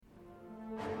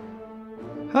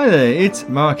Hi there, it's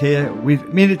Mark here.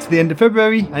 We've made it to the end of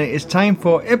February and it is time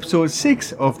for episode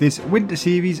 6 of this winter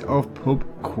series of Pub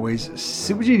Quiz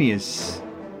Super Genius.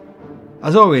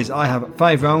 As always, I have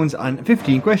 5 rounds and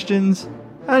 15 questions,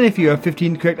 and if you have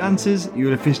 15 correct answers, you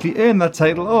will officially earn that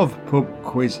title of Pub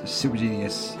Quiz Super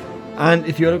Genius. And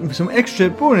if you're looking for some extra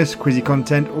bonus quizzy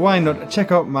content, why not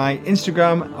check out my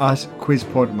Instagram at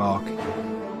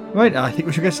QuizPodMark. Right, I think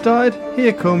we should get started.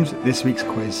 Here comes this week's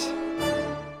quiz.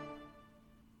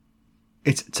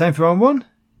 It's time for round 1.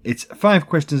 It's 5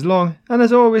 questions long, and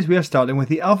as always we are starting with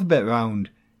the alphabet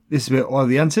round. This is where all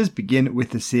the answers begin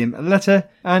with the same letter,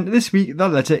 and this week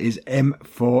that letter is M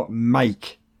for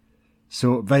Mike.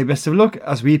 So very best of luck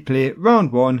as we play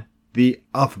round 1, the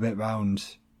alphabet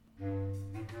round.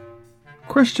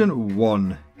 Question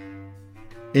 1.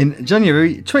 In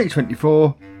January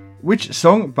 2024, which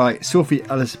song by Sophie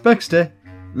Ellis-Bextor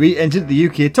re-entered the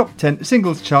UK Top 10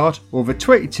 singles chart over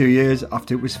 22 years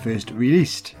after it was first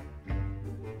released?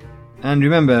 And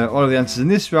remember, all of the answers in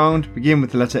this round begin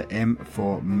with the letter M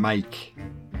for Mike.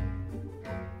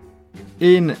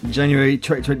 In January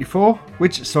 2024,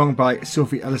 which song by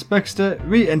Sophie Ellis-Bextor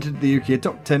re-entered the UK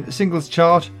Top 10 singles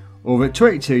chart over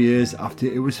 22 years after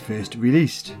it was first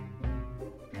released?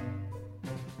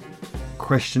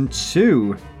 Question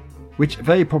 2. Which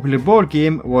very popular board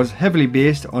game was heavily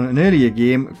based on an earlier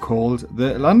game called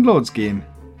The Landlord's Game?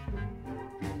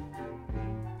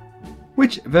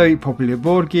 Which very popular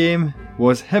board game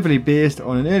was heavily based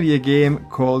on an earlier game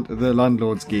called The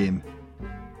Landlord's Game?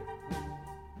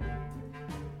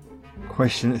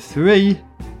 Question 3.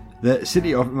 The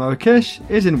city of Marrakesh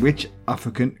is in which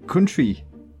African country?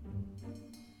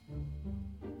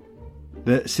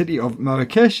 The city of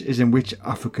Marrakesh is in which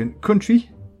African country?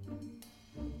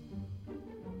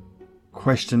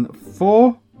 Question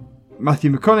 4. Matthew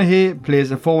McConaughey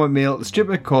plays a former male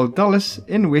stripper called Dallas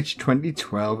in which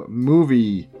 2012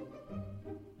 movie?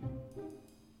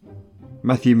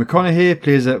 Matthew McConaughey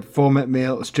plays a former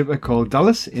male stripper called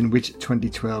Dallas in which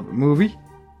 2012 movie?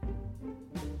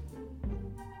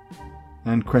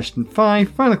 And question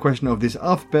 5, final question of this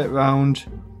alphabet round.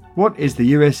 What is the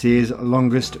USA's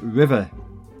longest river?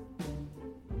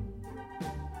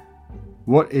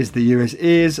 What is the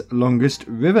USA's longest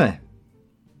river?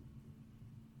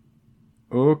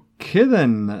 Okay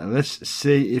then, let's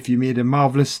see if you made a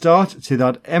marvellous start to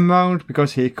that M round,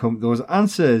 because here come those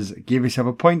answers. Give yourself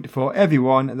a point for every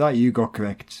one that you got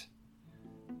correct.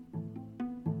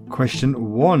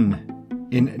 Question 1.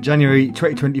 In January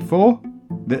 2024,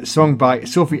 the song by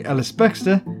Sophie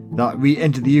Ellis-Bextor that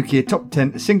re-entered the UK Top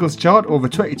 10 singles chart over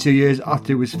 22 years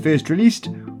after it was first released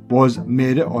was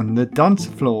Murder on the Dance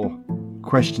Floor.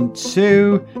 Question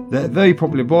 2. The very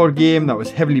popular board game that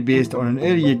was heavily based on an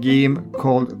earlier game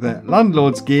called The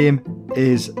Landlord's Game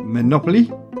is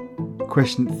Monopoly.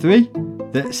 Question 3.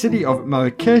 The city of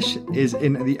Marrakesh is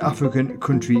in the African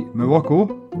country Morocco.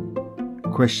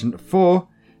 Question 4.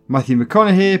 Matthew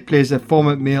McConaughey plays a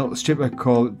former male stripper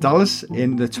called Dallas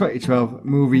in the 2012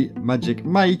 movie Magic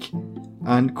Mike.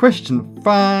 And question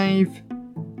 5.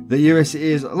 The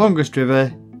USA's longest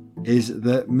river is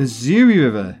the Missouri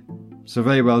River. So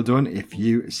very well done if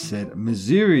you said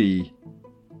Missouri.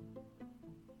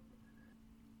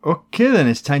 Okay then,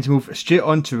 it's time to move straight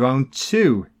on to round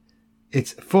 2.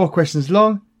 It's 4 questions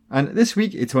long, and this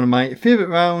week it's one of my favourite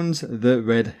rounds, the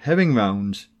red herring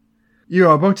round. You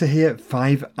are about to hear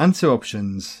 5 answer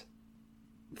options.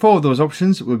 4 of those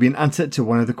options will be an answer to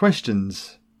one of the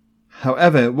questions.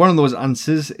 However, one of those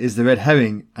answers is the red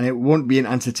herring, and it won't be an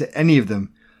answer to any of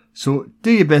them. So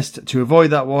do your best to avoid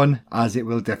that one, as it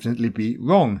will definitely be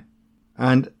wrong.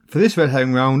 And for this red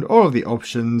herring round, all of the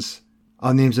options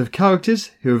are names of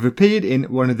characters who have appeared in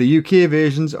one of the UK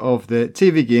versions of the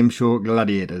TV game show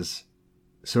Gladiators.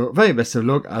 So very best of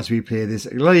luck as we play this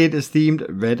Gladiators themed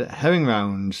red herring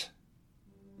round.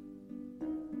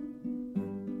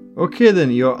 Okay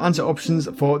then, your answer options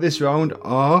for this round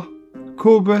are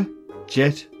Cobra,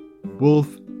 Jet, Wolf,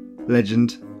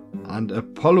 Legend and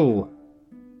Apollo.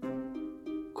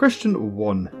 Question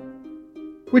 1.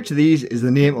 Which of these is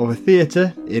the name of a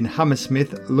theatre in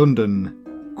Hammersmith,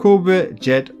 London? Cobra,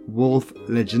 Jet, Wolf,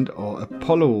 Legend or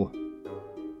Apollo?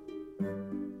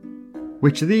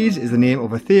 Which of these is the name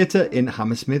of a theatre in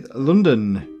Hammersmith,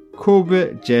 London?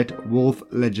 Cobra, Jet, Wolf,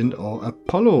 Legend or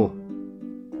Apollo?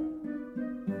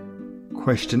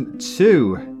 Question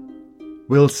 2.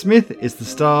 Will Smith is the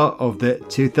star of the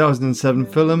 2007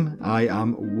 film I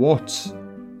Am What?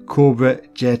 Cobra,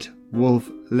 Jet, Wolf,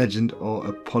 Legend or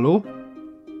Apollo?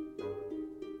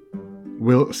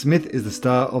 Will Smith is the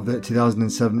star of the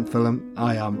 2007 film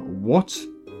I Am What?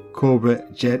 Cobra,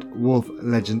 Jet, Wolf,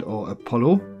 Legend or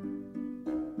Apollo?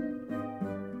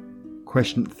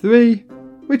 Question 3.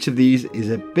 Which of these is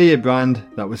a beer brand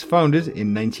that was founded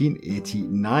in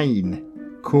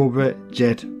 1989? Cobra,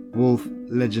 Jet, Wolf,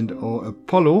 Legend or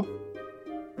Apollo?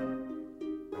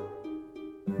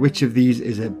 Which of these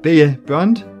is a beer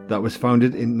brand that was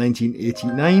founded in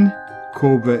 1989?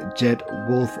 Cobra, Jet,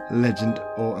 Wolf, Legend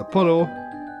or Apollo?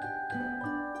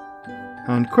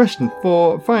 And question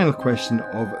 4, final question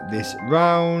of this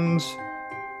round.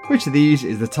 Which of these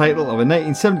is the title of a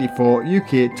 1974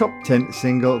 UK top 10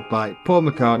 single by Paul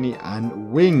McCartney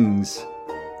and Wings?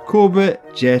 Cobra,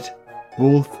 Jet,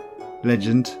 Wolf,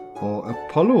 Legend or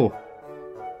Apollo?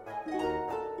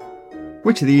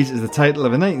 Which of these is the title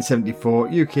of a 1974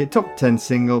 UK top 10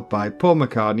 single by Paul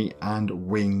McCartney and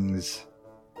Wings?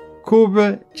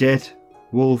 Cobra, Jet,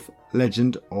 Wolf,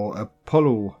 Legend or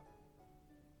Apollo?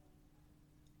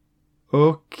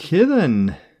 Okay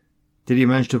then. Did you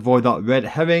manage to avoid that red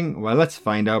herring? Well, let's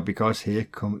find out, because here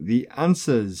come the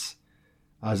answers.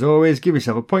 As always, give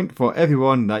yourself a point for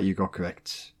everyone that you got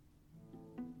correct.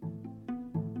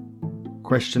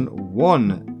 Question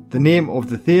 1. The name of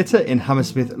the theatre in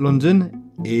Hammersmith,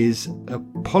 London is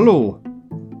Apollo.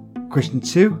 Question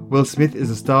 2. Will Smith is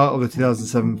the star of the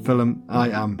 2007 film I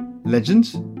Am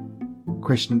Legend.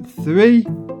 Question 3.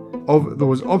 Of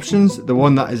those options, the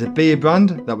one that is a beer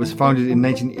brand that was founded in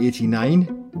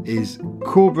 1989 is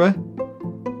Cobra.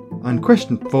 And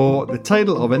question 4, the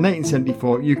title of a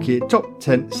 1974 UK top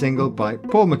 10 single by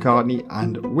Paul McCartney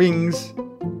and Wings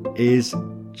is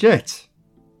Jet.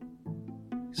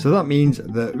 So that means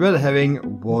the red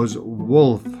herring was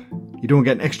Wolf. You don't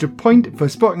get an extra point for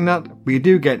spotting that, but you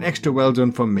do get an extra well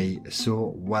done from me,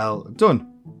 so well done.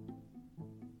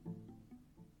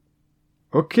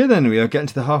 Okay then, we are getting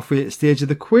to the halfway stage of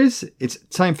the quiz. It's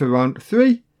time for round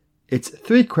 3. It's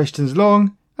 3 questions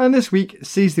long, and this week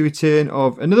sees the return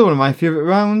of another one of my favourite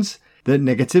rounds, the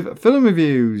negative film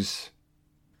reviews.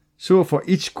 So for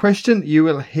each question you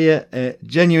will hear a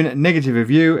genuine negative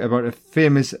review about a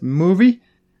famous movie,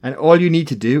 and all you need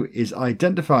to do is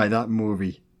identify that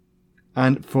movie.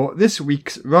 And for this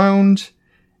week's round,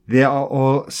 they are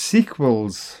all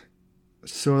sequels.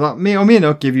 So that may or may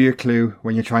not give you a clue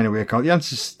when you're trying to work out the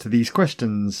answers to these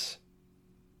questions.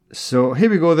 So here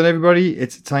we go then everybody,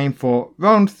 it's time for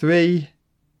round 3,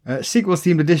 a sequels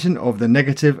themed edition of the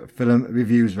negative film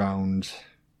reviews round.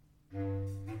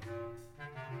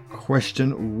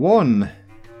 Question 1.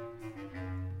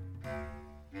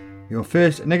 Your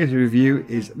first negative review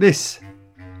is this.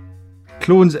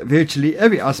 Clones virtually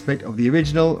every aspect of the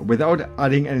original without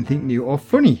adding anything new or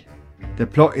funny. The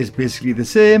plot is basically the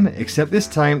same, except this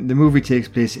time the movie takes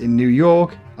place in New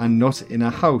York and not in a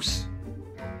house.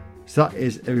 So that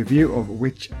is a review of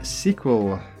which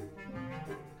sequel?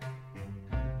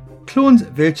 Clones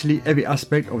virtually every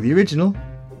aspect of the original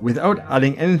without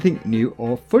adding anything new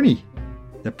or funny.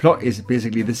 The plot is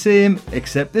basically the same,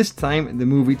 except this time the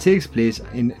movie takes place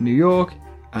in New York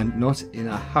and not in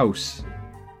a house.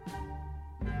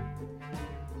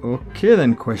 Okay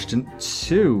then, question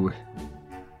 2.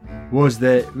 Was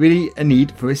there really a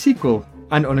need for a sequel?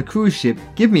 And on a cruise ship,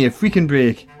 give me a freaking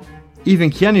break. Even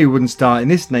Keanu wouldn't star in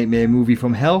this nightmare movie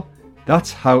from hell.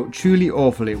 That's how truly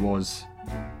awful it was.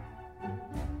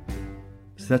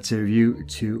 So that's a review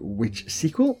to which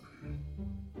sequel?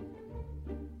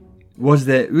 Was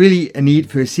there really a need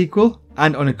for a sequel?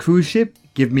 And on a cruise ship,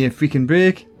 give me a freaking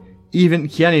break. Even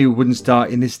Keanu wouldn't star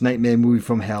in this nightmare movie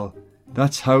from hell.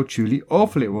 That's how truly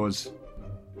awful it was.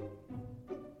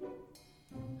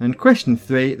 And question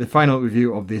 3, the final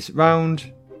review of this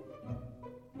round.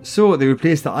 So they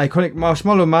replaced the iconic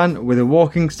Marshmallow Man with a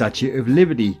walking Statue of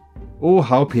Liberty. Oh,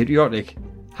 how patriotic.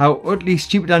 How utterly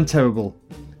stupid and terrible.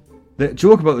 The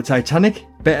joke about the Titanic,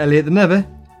 better late than never,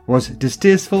 was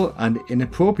distasteful and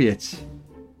inappropriate.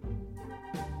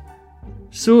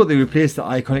 So they replaced the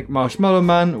iconic Marshmallow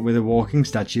Man with a walking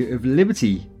Statue of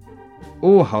Liberty.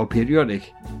 Oh, how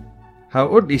patriotic.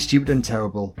 How utterly stupid and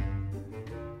terrible.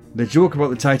 The joke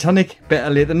about the Titanic, better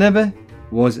late than never,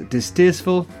 was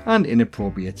distasteful and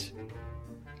inappropriate.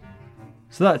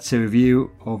 So that's a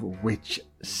review of which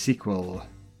sequel?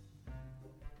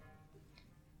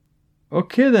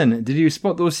 Okay then, did you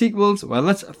spot those sequels? Well,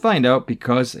 let's find out,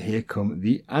 because here come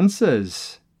the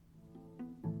answers.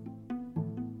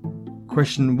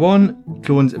 Question 1.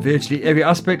 Clones virtually every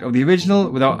aspect of the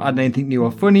original without adding anything new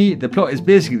or funny. The plot is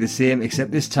basically the same,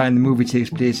 except this time the movie takes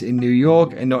place in New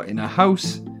York and not in a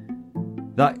house.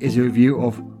 That is a review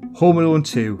of Home Alone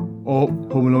 2, or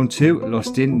Home Alone 2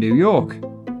 Lost in New York.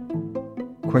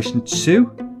 Question 2.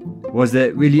 Was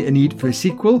there really a need for a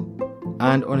sequel?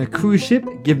 And on a cruise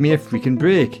ship, give me a freaking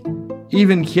break.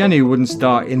 Even Keanu wouldn't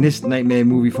star in this nightmare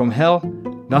movie from hell.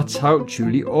 That's how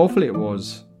truly awful it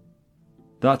was.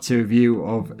 That's a review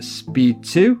of Speed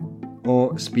 2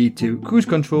 or Speed 2 Cruise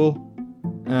Control.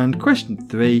 And question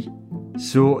 3.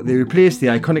 So they replaced the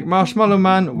iconic Marshmallow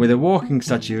Man with a walking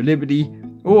Statue of Liberty.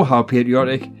 Oh, how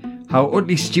patriotic, how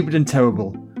utterly stupid and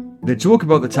terrible. The joke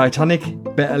about the Titanic,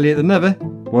 better late than never,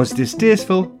 was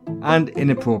distasteful and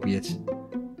inappropriate.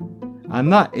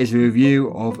 And that is a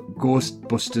review of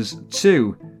Ghostbusters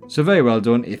 2. So very well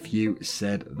done if you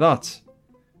said that.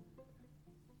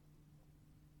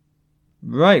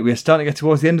 Right, we're starting to get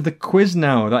towards the end of the quiz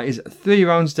now. That is 3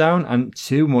 rounds down and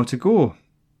 2 more to go.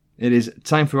 It is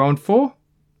time for round 4.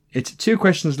 It's 2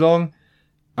 questions long,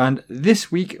 and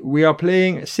this week we are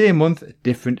playing Same Month,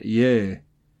 Different Year.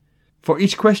 For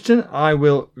each question, I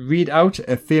will read out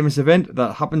a famous event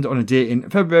that happened on a day in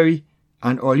February,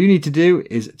 and all you need to do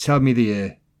is tell me the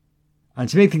year. And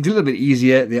to make things a little bit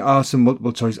easier, there are some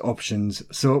multiple choice options,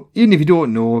 so even if you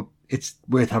don't know, it's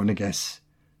worth having a guess.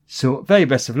 So very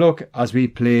best of luck as we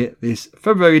play this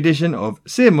February edition of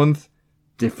Same Month,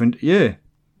 Different Year.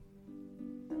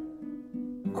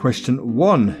 Question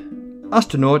 1.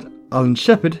 Astronaut Alan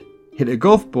Shepard hit a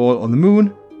golf ball on the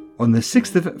moon on the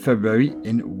 6th of February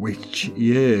in which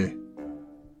year?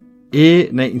 A.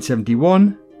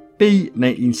 1971, B.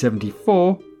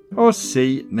 1974, or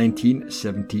C.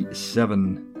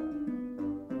 1977?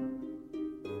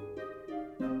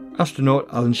 Astronaut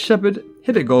Alan Shepard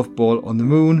hit a golf ball on the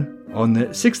moon on the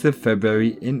 6th of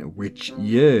February in which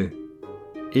year?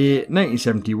 A.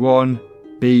 1971,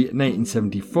 B.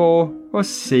 1974, or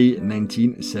C.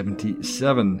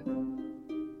 1977?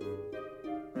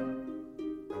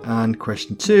 And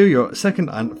question 2, your second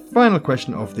and final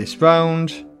question of this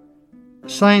round.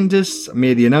 Scientists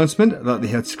made the announcement that they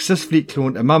had successfully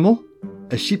cloned a mammal,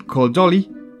 a sheep called Dolly,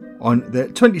 on the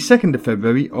 22nd of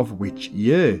February of which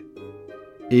year?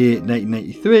 A.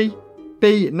 1993,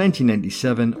 B.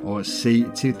 1997, or C.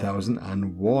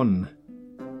 2001?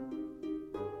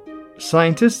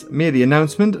 Scientists made the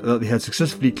announcement that they had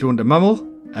successfully cloned a mammal,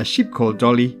 a sheep called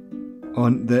Dolly,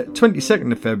 on the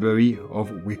 22nd of February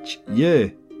of which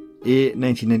year? A.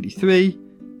 1993,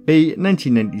 B.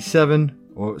 1997,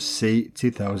 or C.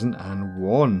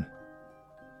 2001?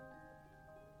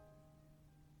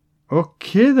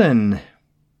 Okay then.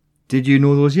 Did you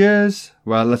know those years?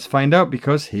 Well, let's find out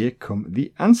because here come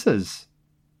the answers.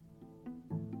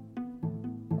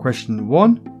 Question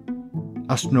 1.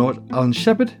 Astronaut Alan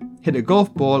Shepard hit a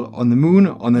golf ball on the moon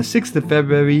on the 6th of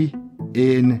February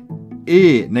in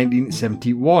A.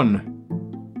 1971.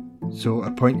 So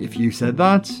a point if you said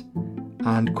that.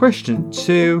 And question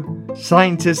 2.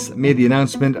 Scientists made the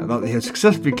announcement that they had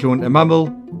successfully cloned a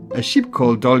mammal, a sheep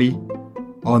called Dolly,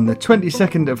 on the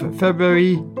 22nd of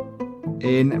February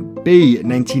in B.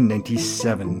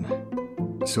 1997.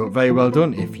 So very well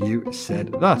done if you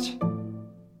said that.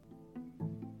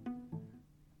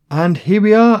 And here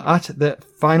we are at the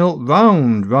final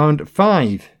round, round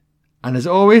 5. And as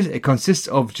always, it consists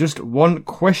of just one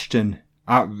question,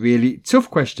 a really tough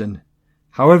question.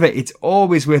 However, it's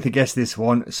always worth a guess this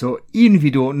one, so even if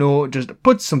you don't know, just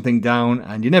put something down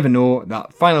and you never know,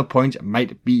 that final point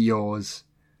might be yours.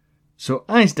 So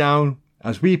eyes down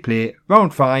as we play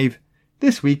round 5,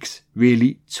 this week's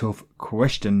really tough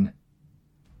question.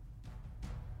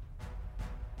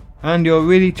 And your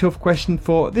really tough question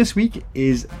for this week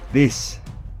is this.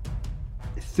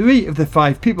 3 of the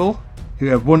 5 people who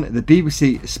have won the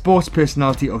BBC Sports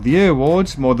Personality of the Year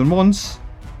awards more than once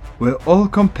were all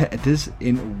competitors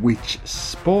in which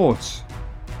sport?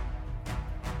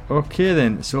 Okay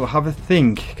then, so have a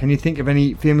think. Can you think of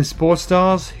any famous sports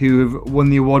stars who have won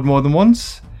the award more than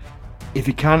once? If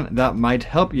you can, that might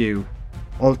help you.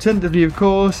 Alternatively, of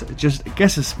course, just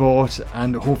guess a sport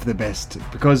and hope for the best,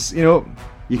 because,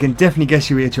 you can definitely guess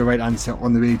your way to a right answer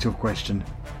on the really tough question.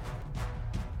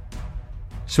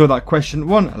 So that question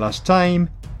 1 last time.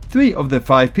 3 of the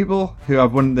 5 people who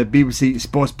have won the BBC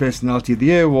Sports Personality of the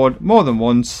Year award more than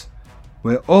once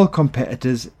were all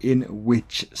competitors in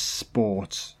which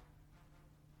sport?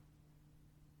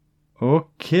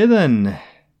 Okay then.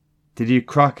 Did you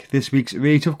crack this week's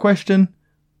really tough question?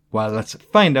 Well, let's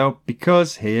find out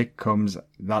because here comes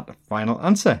that final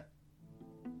answer.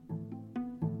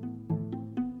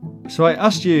 So I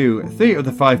asked you, 3 of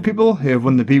the 5 people who have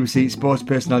won the BBC Sports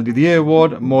Personality of the Year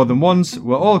award more than once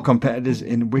were all competitors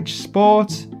in which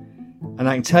sport? And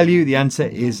I can tell you the answer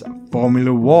is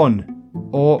Formula 1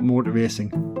 or motor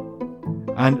racing.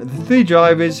 And the 3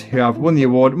 drivers who have won the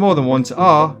award more than once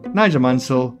are Nigel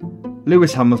Mansell,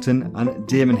 Lewis Hamilton and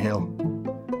Damon Hill.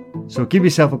 So give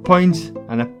yourself a point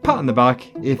and a pat on the back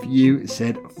if you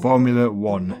said Formula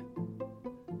 1.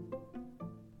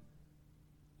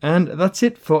 And that's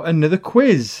it for another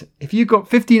quiz. If you got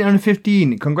 15 out of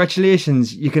 15,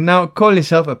 congratulations. You can now call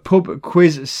yourself a pub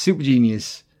quiz super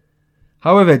genius.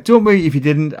 However, don't worry if you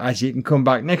didn't, as you can come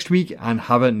back next week and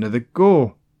have another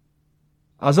go.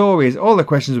 As always, all the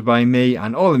questions were by me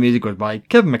and all the music was by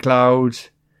Kevin MacLeod.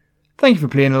 Thank you for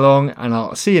playing along, and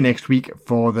I'll see you next week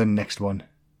for the next one.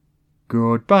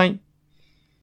 Goodbye.